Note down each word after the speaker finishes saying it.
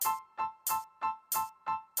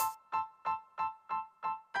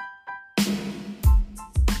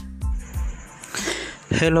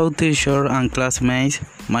Hello, teacher and classmates.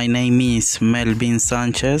 My name is Melvin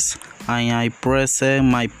Sanchez, and I present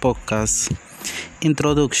my podcast.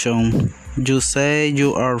 Introduction. You say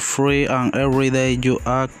you are free, and every day you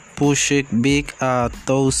act pushing big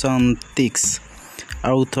 1,000 ticks.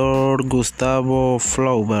 Author Gustavo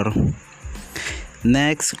Flaubert.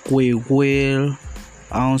 Next, we will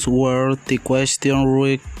answer the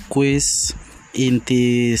question quiz in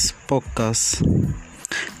this podcast.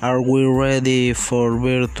 Are we ready for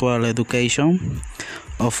virtual education?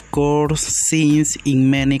 Of course, since in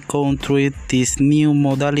many countries this new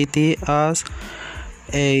modality has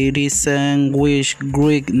a reason which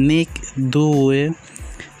Greek need due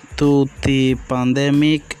to the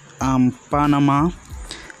pandemic and Panama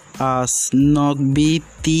has not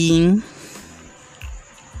been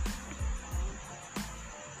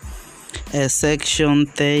a section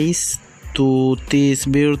thanks to this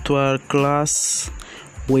virtual class.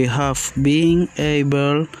 We have been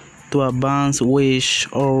able to advance with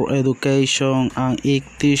our education, and it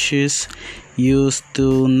teaches used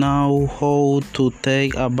to know how to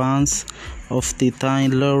take advantage of the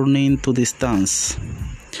time learning to distance.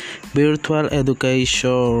 Virtual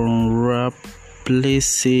education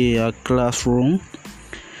replaces a classroom.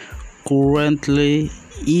 Currently,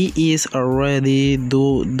 it is already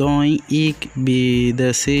doing it the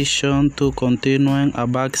decision to continue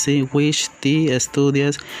advancing which the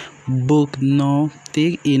students book no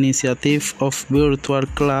the initiative of virtual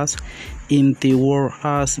class in the world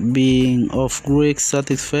has been of great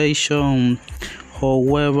satisfaction.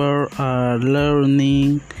 However, a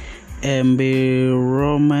learning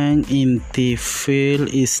environment in the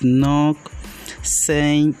field is not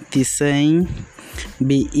the same,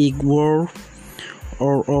 be it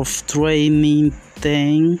or of training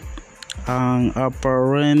time and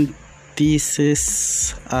apprentices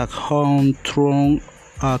at home through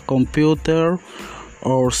a computer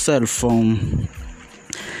or cell phone.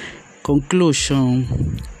 Conclusion.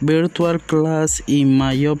 Virtual class, in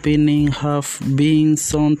my opinion, have been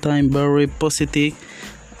sometimes very positive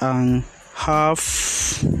and have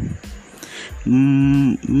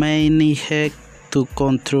many help to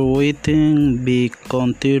contributing be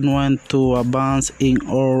continuing to advance in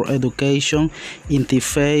our education in the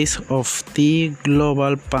face of the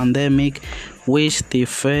global pandemic, which the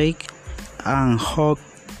fake and hope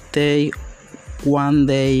that one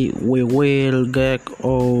day we will get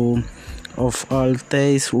out of all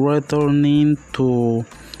this, returning to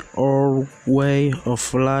our way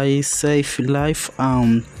of life, safe life,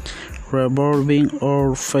 and revolving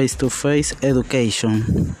our face-to-face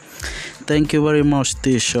education. Thank you very much,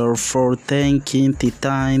 teacher, for taking the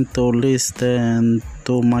time to listen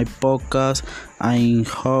to my podcast. I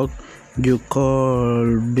hope you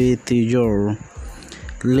could be your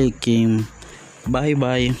liking. Bye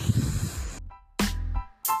bye.